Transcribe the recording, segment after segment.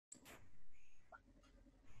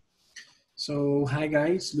Hi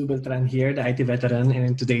guys, Beltran here, the IT veteran, and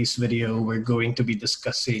in today's video, we're going to be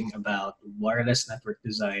discussing about wireless network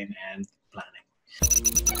design and planning.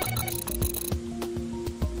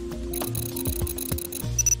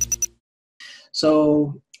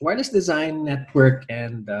 So wireless design, network,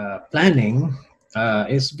 and planning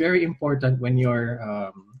is very important when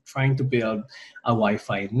you're trying to build a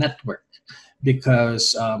Wi-Fi network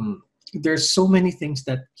because there's so many things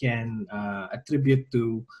that can attribute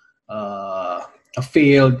to a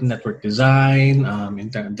failed network design.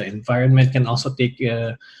 The environment can also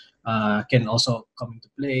can also come into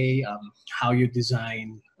play. How you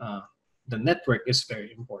design the network is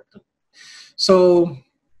very important. So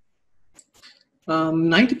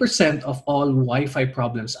 90% of all Wi-Fi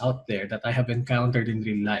problems out there that I have encountered in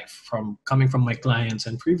real life, coming from my clients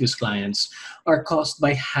and previous clients, are caused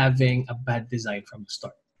by having a bad design from the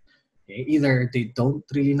start. Okay? Either they don't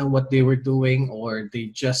really know what they were doing, or they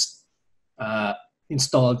just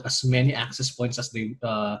installed as many access points as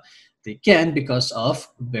they can because of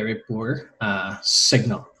very poor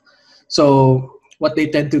signal. So what they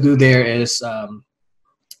tend to do there is,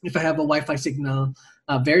 if I have a Wi-Fi signal,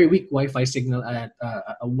 a very weak Wi-Fi signal at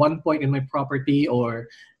one point in my property or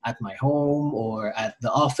at my home or at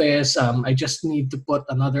the office, I just need to put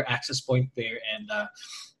another access point there, and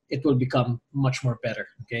it will become much more better.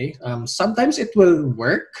 Okay, sometimes it will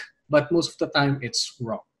work, but most of the time it's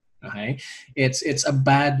wrong. Okay, it's a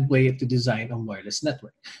bad way to design a wireless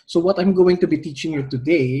network. So what I'm going to be teaching you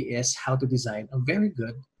today is how to design a very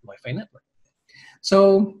good Wi-Fi network.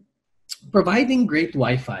 So providing great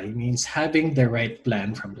Wi-Fi means having the right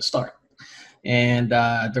plan from the start. And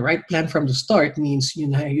the right plan from the start means you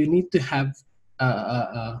need to have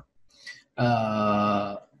a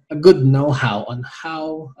good know-how on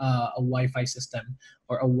how a Wi-Fi system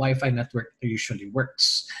or a Wi-Fi network usually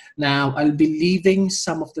works. Now, I'll be leaving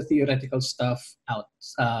some of the theoretical stuff out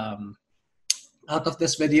of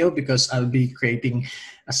this video because I'll be creating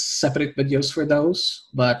a separate videos for those,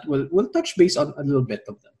 but we'll touch base on a little bit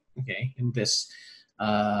of them, okay, in this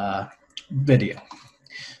video.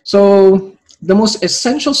 So the most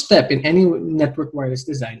essential step in any network wireless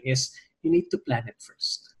design is you need to plan it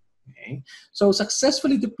first. Okay? So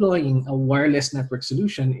successfully deploying a wireless network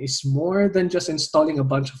solution is more than just installing a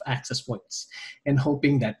bunch of access points and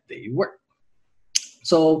hoping that they work.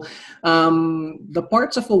 So the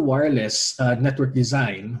parts of a wireless network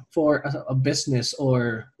design for a business,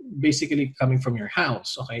 or basically coming from your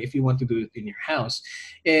house, okay, if you want to do it in your house,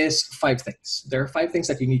 is 5 things. There are 5 things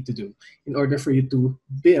that you need to do in order for you to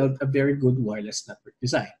build a very good wireless network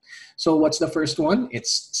design. So what's the first one?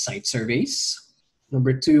 It's site surveys.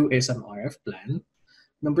 Number 2 is an RF plan.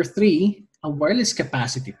 Number 3, a wireless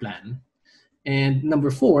capacity plan. And number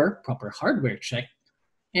 4, proper hardware check.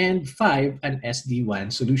 And 5, an SD-WAN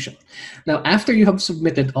solution. Now, after you have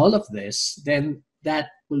submitted all of this, then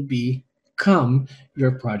that will become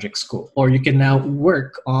your project scope, or you can now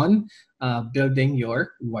work on building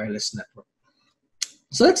your wireless network.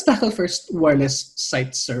 So let's tackle first wireless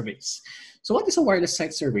site surveys. So what is a wireless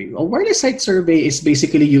site survey? A wireless site survey is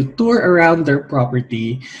basically you tour around their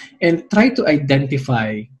property and try to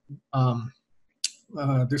identify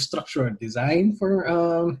their structure and design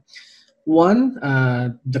for one,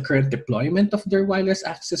 the current deployment of their wireless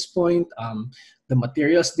access point, the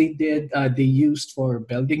materials they used for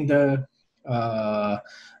building the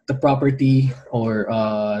property or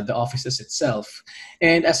the offices itself.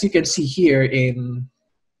 And as you can see here in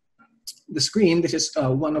the screen, this is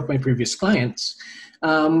one of my previous clients.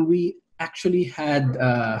 We actually had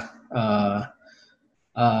a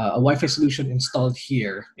Wi-Fi solution installed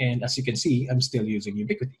here, and as you can see, I'm still using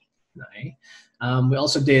Ubiquiti. Right? We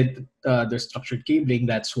also did their structured cabling.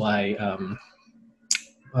 That's why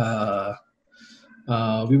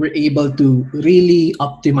we were able to really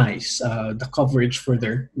optimize the coverage for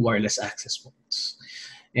their wireless access points.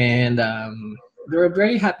 And they were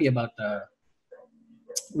very happy about the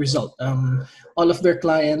result. All of their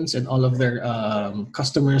clients and all of their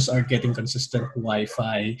customers are getting consistent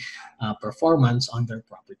Wi-Fi performance on their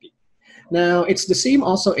property. Now, it's the same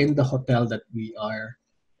also in the hotel that we are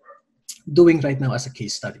doing right now as a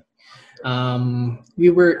case study. We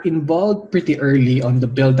were involved pretty early on the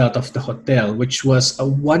build out of the hotel, which was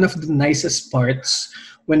one of the nicest parts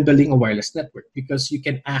when building a wireless network, because you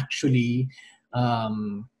can actually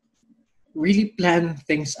really plan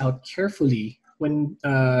things out carefully when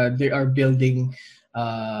they are building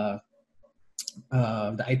the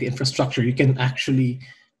IT infrastructure. You can actually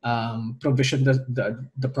provision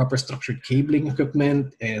the proper structured cabling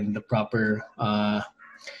equipment and the proper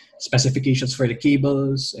specifications for the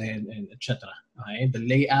cables and etc. Okay? The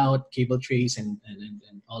layout, cable trays, and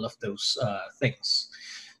all of those things.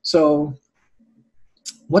 So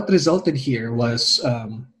what resulted here was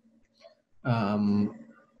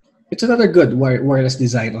it's another good wireless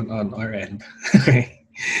design on our end. Okay,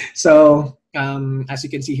 so as you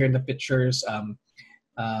can see here in the pictures,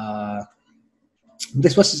 uh,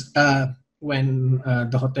 this was when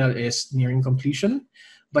the hotel is nearing completion,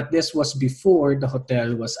 but this was before the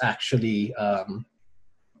hotel was actually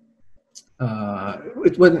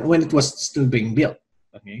when it was still being built.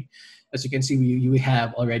 Okay, as you can see, we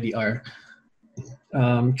have already our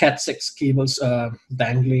Cat6 cables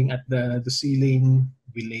dangling at the ceiling.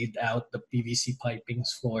 We laid out the PVC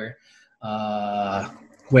pipings for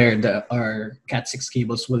where our Cat6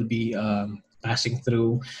 cables will be passing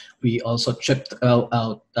through. We also chipped out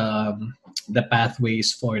the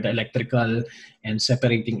pathways for the electrical and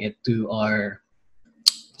separating it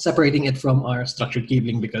from our structured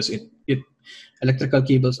cabling, because it electrical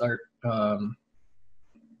cables are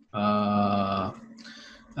a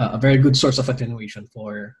very good source of attenuation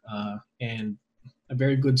for and a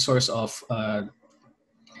very good source of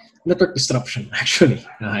network disruption, actually,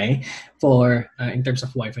 okay, for in terms of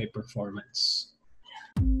Wi-Fi performance.